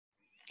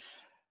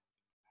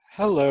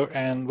Hello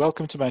and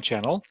welcome to my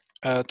channel.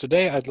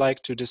 Today I'd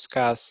like to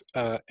discuss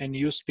a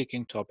new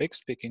speaking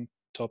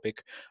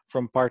topic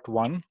from part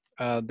one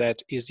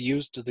that is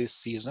used this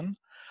season.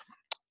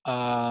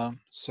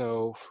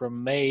 So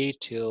from May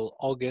till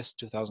August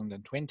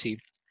 2020.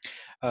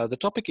 The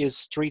topic is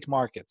street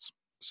markets.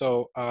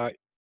 So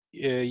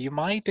you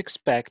might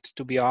expect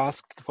to be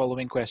asked the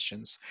following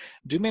questions.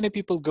 Do many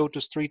people go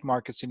to street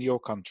markets in your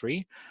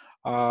country?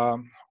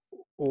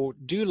 Or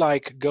do you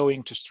like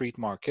going to street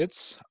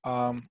markets?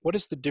 What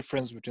is the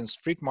difference between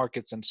street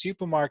markets and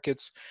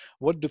supermarkets?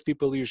 What do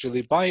people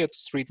usually buy at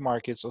street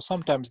markets? Or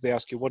sometimes they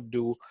ask you, what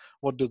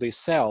do they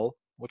sell?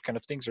 What kind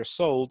of things are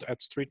sold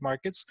at street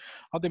markets?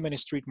 Are there many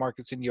street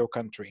markets in your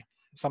country?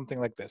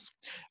 Something like this.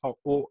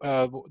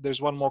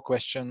 There's one more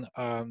question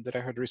that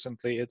I heard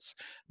recently. It's,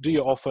 do you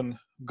often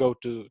go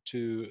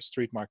to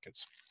street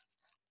markets?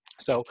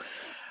 So,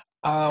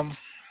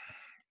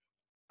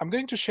 I'm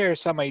going to share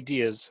some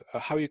ideas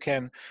how you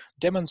can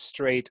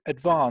demonstrate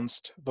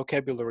advanced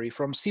vocabulary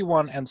from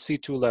C1 and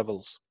C2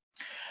 levels.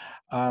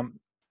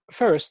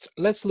 First,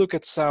 let's look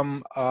at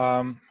some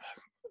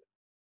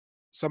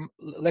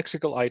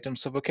lexical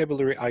items, so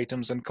vocabulary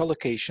items and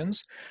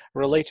collocations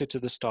related to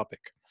this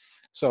topic.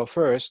 So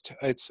first,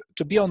 it's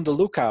to be on the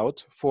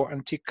lookout for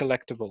antique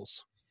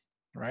collectibles,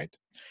 right?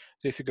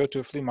 So if you go to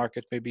a flea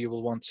market, maybe you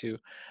will want to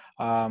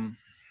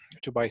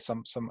buy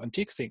some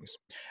antique things.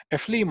 A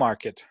flea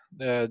market,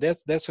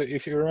 that's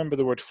if you remember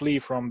the word flea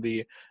from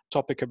the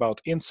topic about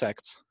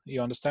insects,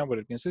 you understand what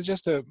it means. It's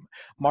just a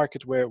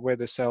market where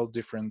they sell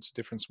different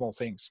small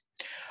things.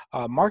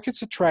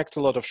 Markets attract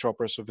a lot of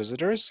shoppers or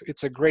visitors.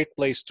 It's a great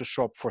place to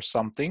shop for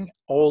something,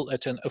 all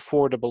at an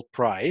affordable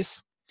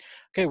price.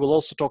 Okay, we'll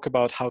also talk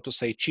about how to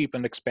say cheap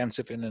and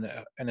expensive in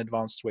an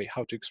advanced way,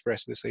 how to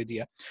express this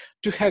idea.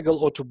 To haggle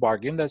or to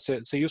bargain,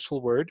 it's a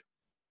useful word.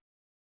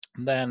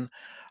 Then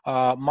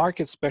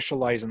markets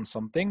specialize in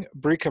something.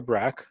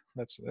 Bric-a-brac,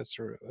 that's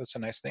a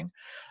nice thing.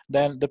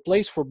 Then the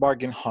place for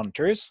bargain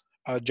hunters.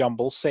 A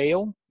jumble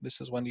sale,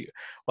 this is when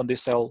they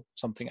sell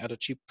something at a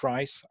cheap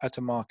price at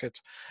a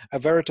market. A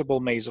veritable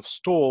maze of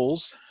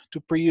stalls.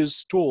 To pre-use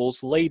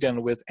stalls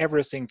laden with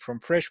everything from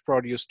fresh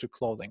produce to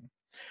clothing,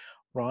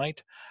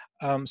 right?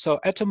 So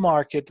at a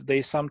market,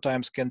 they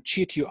sometimes can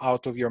cheat you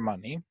out of your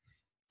money,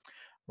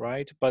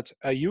 right? But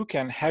you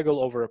can haggle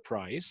over a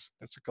price.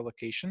 That's a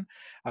collocation.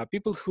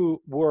 People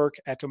who work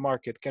at a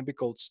market can be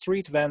called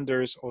street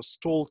vendors or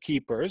stall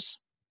keepers,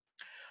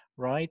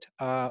 right?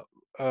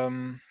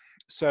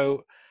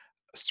 So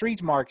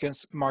street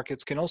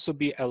markets can also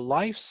be a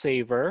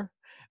lifesaver.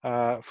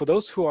 For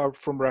those who are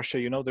from Russia,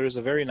 you know, there is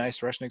a very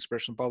nice Russian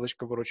expression,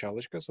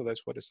 pалочка-выручалочка, so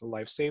that's what is a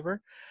lifesaver.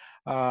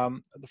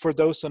 For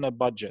those on a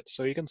budget.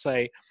 So you can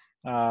say,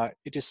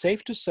 it is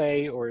safe to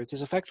say, or it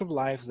is a fact of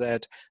life,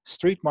 that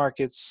street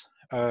markets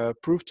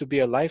prove to be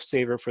a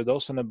lifesaver for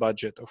those on a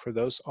budget or for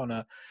those on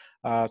a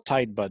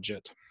tight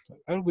budget.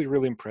 That would be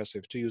really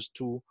impressive to use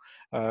two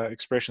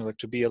expressions, like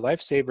to be a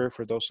lifesaver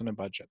for those on a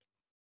budget.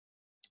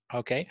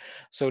 Okay,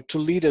 so to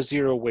lead a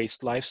zero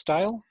waste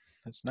lifestyle,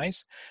 that's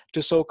nice.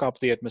 To soak up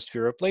the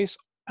atmosphere of a place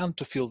and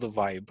to feel the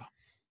vibe.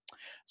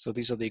 So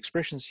these are the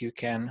expressions you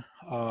can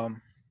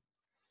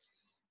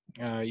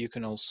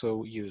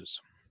also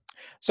use.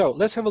 So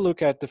let's have a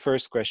look at the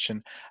first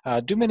question.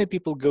 Do many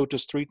people go to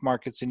street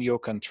markets in your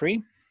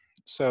country?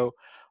 So,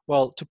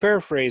 well, to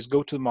paraphrase,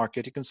 go to the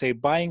market, you can say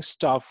buying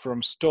stuff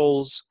from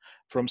stalls,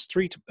 from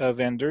street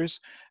vendors,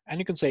 and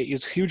you can say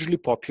it's hugely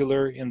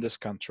popular in this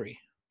country,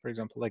 for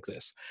example, like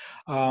this.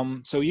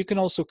 So you can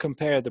also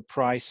compare the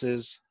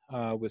prices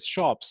with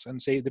shops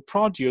and say the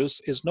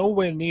produce is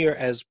nowhere near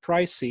as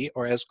pricey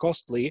or as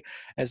costly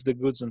as the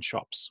goods in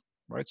shops.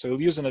 Right, so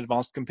we'll use an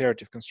advanced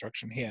comparative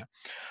construction here.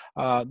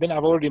 Then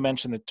I've already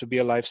mentioned it, to be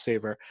a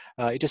lifesaver.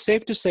 It is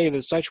safe to say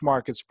that such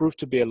markets prove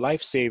to be a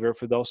lifesaver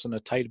for those on a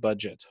tight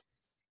budget.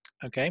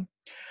 Okay.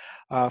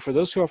 For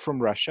those who are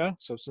from Russia,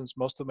 so since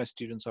most of my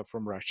students are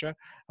from Russia,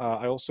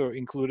 I also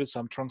included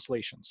some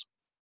translations.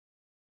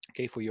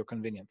 Okay, for your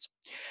convenience.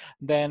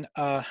 Then,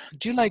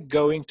 do you like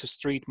going to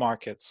street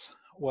markets?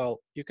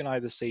 Well, you can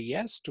either say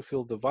yes to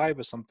feel the vibe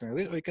or something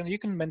like that, or you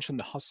can mention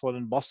the hustle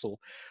and bustle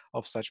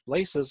of such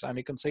places, and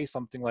you can say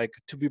something like,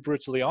 to be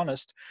brutally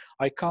honest,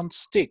 I can't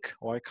stick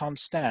or I can't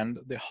stand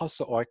the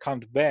hustle, or I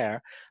can't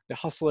bear the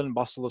hustle and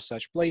bustle of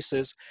such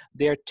places.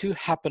 They are too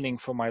happening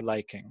for my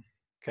liking.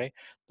 Okay,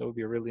 that would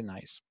be really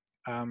nice.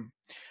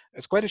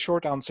 It's quite a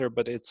short answer,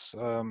 but it's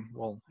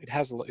well,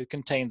 it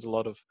contains a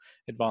lot of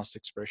advanced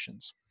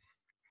expressions.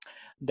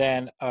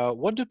 Then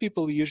what do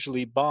people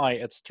usually buy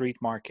at street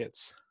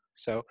markets?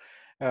 So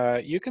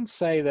you can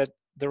say that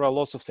there are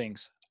lots of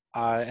things,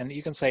 and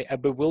you can say a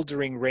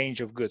bewildering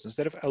range of goods.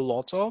 Instead of a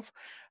lot of,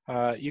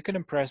 you can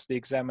impress the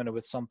examiner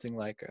with something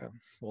like,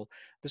 well,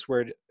 this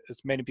word,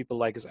 as many people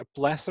like, is a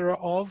plethora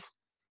of,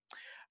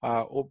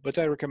 but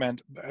I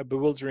recommend a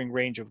bewildering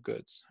range of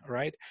goods,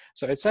 right?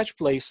 So at such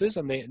places,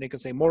 and they can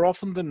say more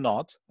often than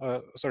not,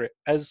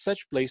 as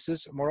such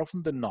places, more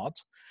often than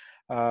not,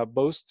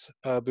 boast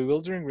a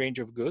bewildering range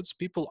of goods.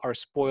 People are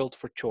spoiled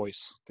for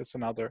choice. That's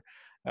another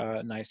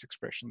nice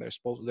expression.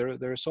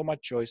 There is so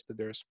much choice that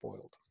they're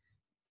spoiled.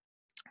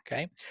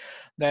 Okay,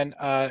 then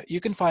you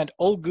can find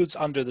all goods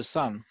under the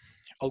sun.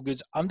 All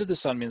goods under the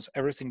sun means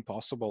everything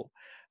possible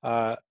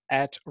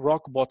at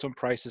rock bottom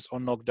prices or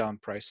knockdown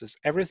prices.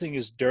 Everything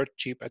is dirt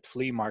cheap at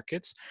flea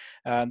markets.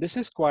 This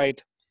is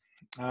quite,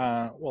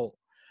 well,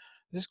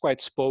 this is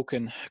quite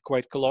spoken,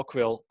 quite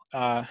colloquial.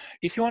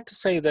 If you want to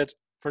say that,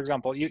 for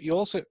example, you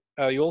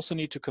also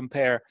need to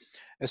compare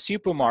a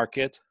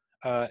supermarket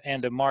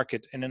and a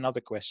market in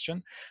another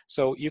question.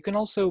 So you can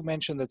also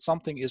mention that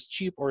something is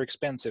cheap or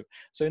expensive.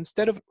 So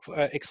instead of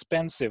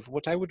expensive,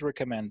 what I would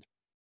recommend,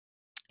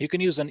 you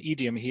can use an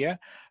idiom here,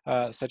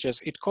 such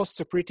as it costs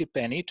a pretty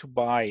penny to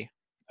buy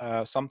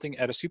something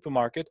at a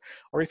supermarket.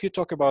 Or if you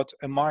talk about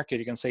a market,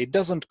 you can say it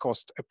doesn't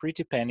cost a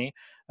pretty penny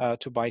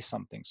to buy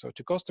something. So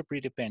to cost a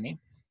pretty penny.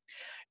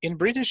 In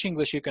British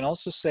English, you can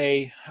also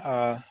say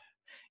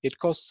it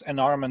costs an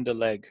arm and a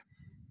leg.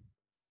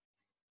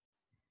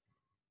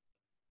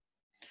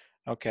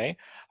 Okay,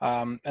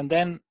 and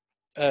then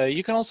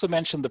you can also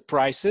mention the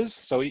prices.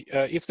 So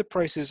if the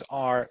prices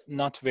are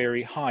not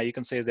very high, you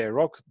can say they're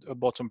rock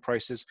bottom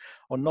prices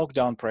or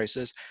knockdown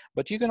prices,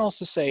 but you can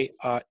also say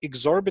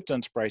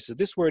exorbitant prices.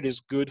 This word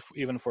is good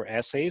even for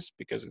essays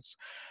because it's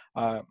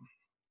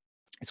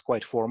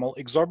quite formal.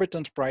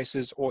 Exorbitant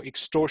prices or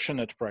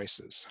extortionate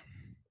prices.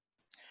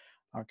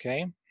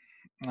 Okay.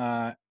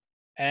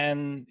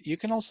 And you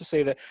can also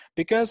say that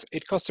because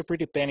it costs a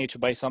pretty penny to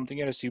buy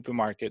something at a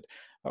supermarket,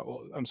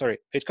 I'm sorry,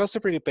 it costs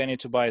a pretty penny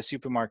to buy a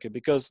supermarket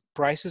because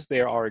prices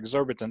there are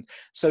exorbitant.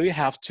 So you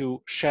have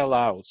to shell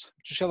out.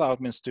 To shell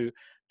out means to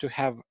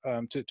have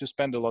to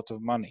spend a lot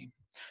of money.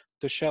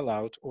 To shell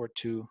out or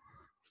to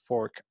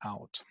fork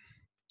out.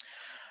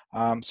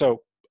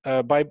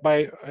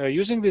 By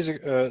using this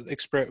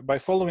by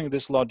following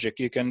this logic,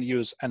 you can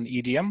use an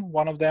idiom,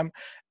 one of them,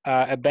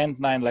 a band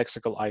 9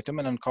 lexical item,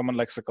 an uncommon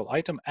lexical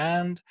item,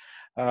 and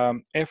a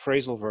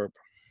phrasal verb.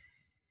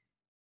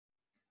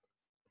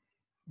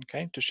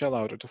 Okay, to shell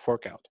out or to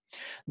fork out.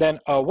 Then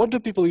what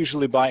do people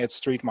usually buy at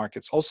street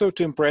markets? Also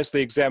to impress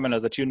the examiner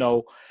that you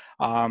know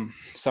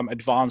some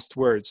advanced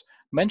words.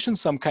 Mention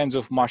some kinds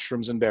of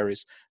mushrooms and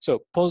berries. So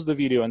pause the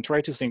video and try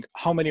to think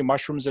how many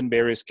mushrooms and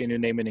berries can you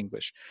name in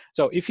English.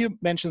 So if you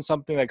mention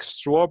something like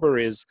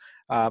strawberries,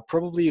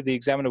 probably the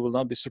examiner will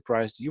not be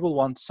surprised. You will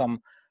want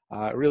some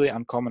really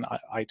uncommon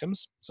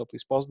items. So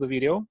please pause the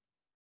video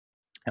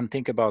and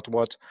think about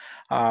what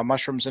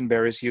mushrooms and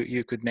berries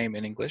you could name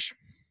in English.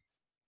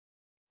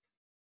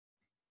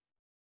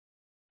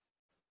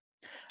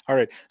 All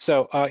right,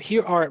 so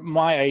here are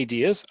my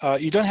ideas.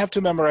 You don't have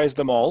to memorize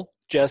them all.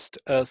 Just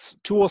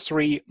 2 or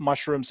 3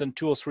 mushrooms and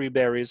 2 or 3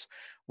 berries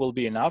will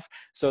be enough.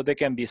 So they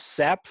can be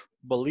sap,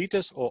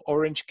 boletus, or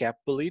orange cap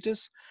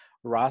boletus,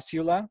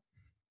 rassula,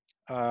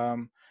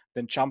 then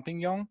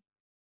champignon,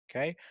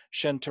 okay,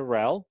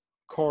 chanterelle,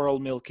 coral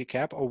milky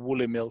cap or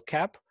woolly milk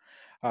cap.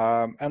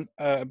 And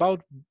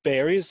about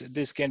berries,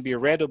 this can be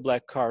red or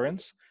black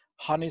currants,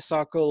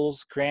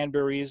 honeysuckles,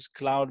 cranberries,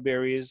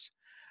 cloudberries,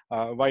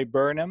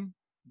 viburnum,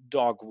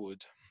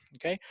 dogwood.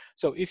 Okay,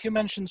 so if you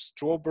mention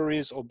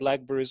strawberries or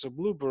blackberries or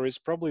blueberries,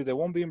 probably they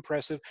won't be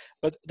impressive,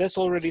 but that's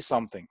already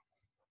something,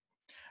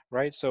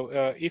 right? So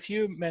if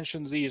you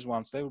mention these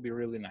ones, that would be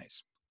really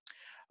nice.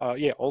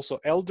 Yeah, also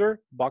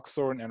elder,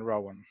 buckthorn, and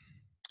rowan.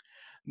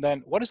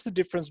 Then what is the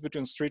difference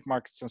between street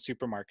markets and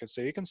supermarkets?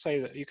 So you can say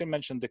that you can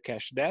mention the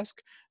cash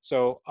desk.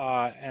 So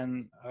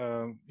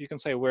you can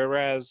say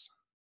whereas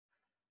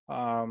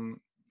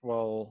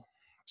well,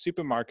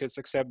 supermarkets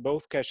accept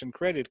both cash and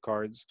credit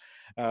cards,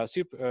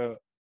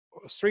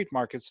 street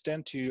markets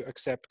tend to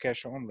accept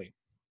cash only,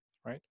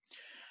 right?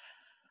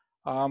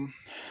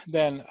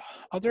 Then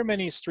are there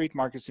many street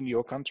markets in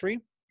your country?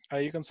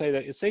 You can say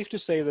that it's safe to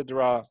say that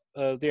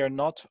they are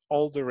not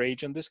all the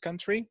rage in this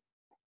country,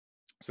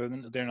 so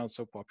they're not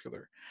so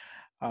popular.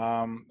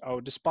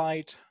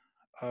 Despite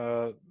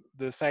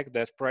the fact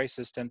that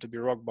prices tend to be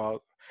rock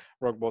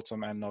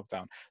bottom and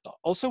knockdown.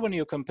 Also, when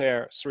you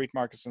compare street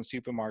markets and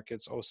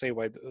supermarkets, or say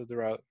why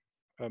there are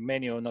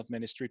many or not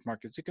many street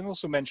markets, you can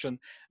also mention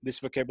this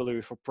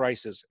vocabulary for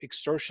prices.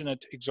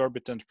 Extortionate,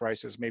 exorbitant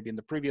prices. Maybe in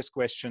the previous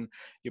question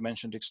you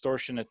mentioned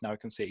extortionate, now you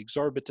can say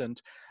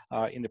exorbitant.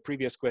 In the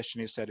previous question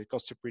you said it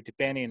costs a pretty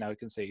penny, now you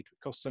can say it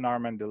costs an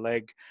arm and a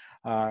leg.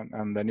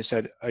 And then you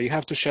said you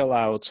have to shell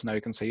out, now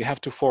you can say you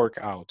have to fork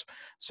out.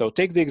 So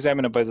take the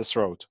examiner by the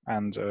throat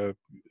and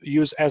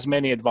use as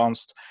many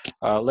advanced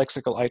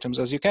lexical items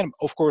as you can.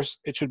 Of course,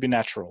 it should be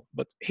natural,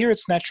 but here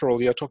it's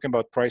natural. You're talking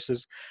about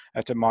prices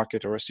at a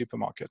market or a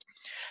supermarket.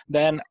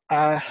 Then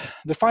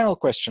the final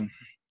question: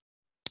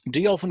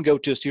 do you often go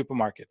to a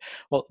supermarket?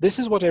 Well, this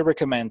is what I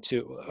recommend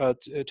to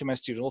my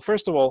student. Well,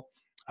 first of all,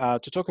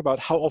 to talk about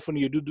how often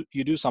you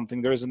do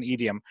something, there is an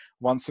idiom: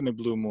 once in a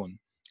blue moon.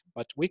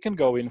 But we can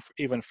go in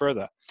even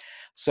further.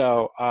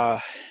 So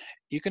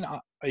you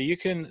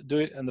can do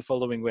it in the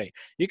following way.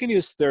 You can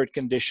use third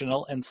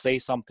conditional and say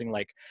something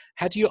like,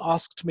 had you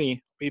asked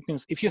me, it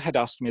means if you had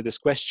asked me this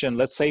question,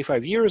 let's say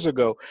 5 years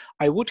ago,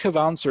 I would have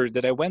answered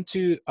that I went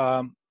to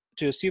a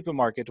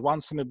supermarket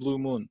once in a blue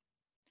moon.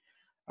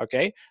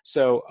 Okay,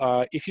 so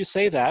if you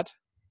say that,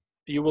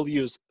 you will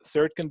use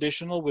third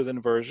conditional with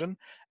inversion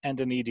and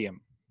an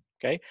idiom.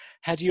 Okay,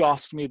 had you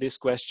asked me this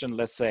question,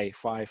 let's say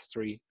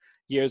 3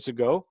 years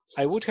ago,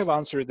 I would have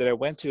answered that I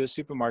went to a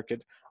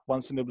supermarket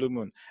once in a blue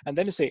moon. And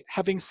then you say,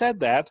 having said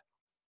that,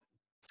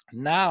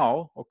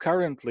 now or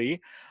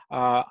currently,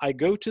 I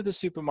go to the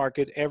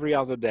supermarket every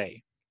other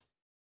day.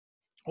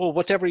 Or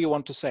whatever you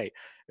want to say.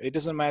 It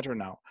doesn't matter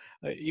now.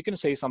 You can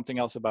say something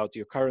else about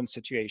your current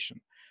situation.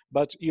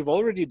 But you've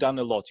already done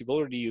a lot. You've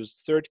already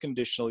used third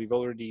conditional. You've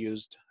already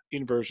used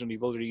inversion.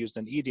 You've already used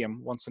an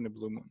idiom, once in a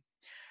blue moon.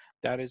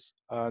 That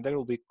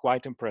will be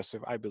quite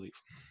impressive, I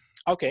believe.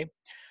 Okay,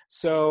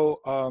 so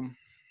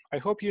I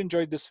hope you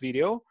enjoyed this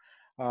video.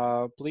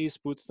 Please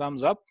put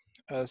thumbs up.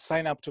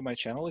 Sign up to my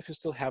channel if you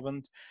still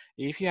haven't.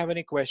 If you have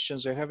any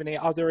questions or have any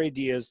other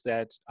ideas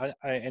that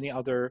any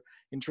other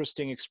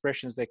interesting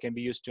expressions that can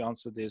be used to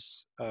answer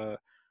these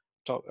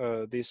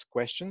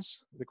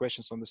questions, the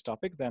questions on this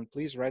topic, then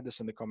please write this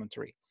in the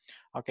commentary.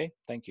 Okay,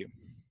 thank you.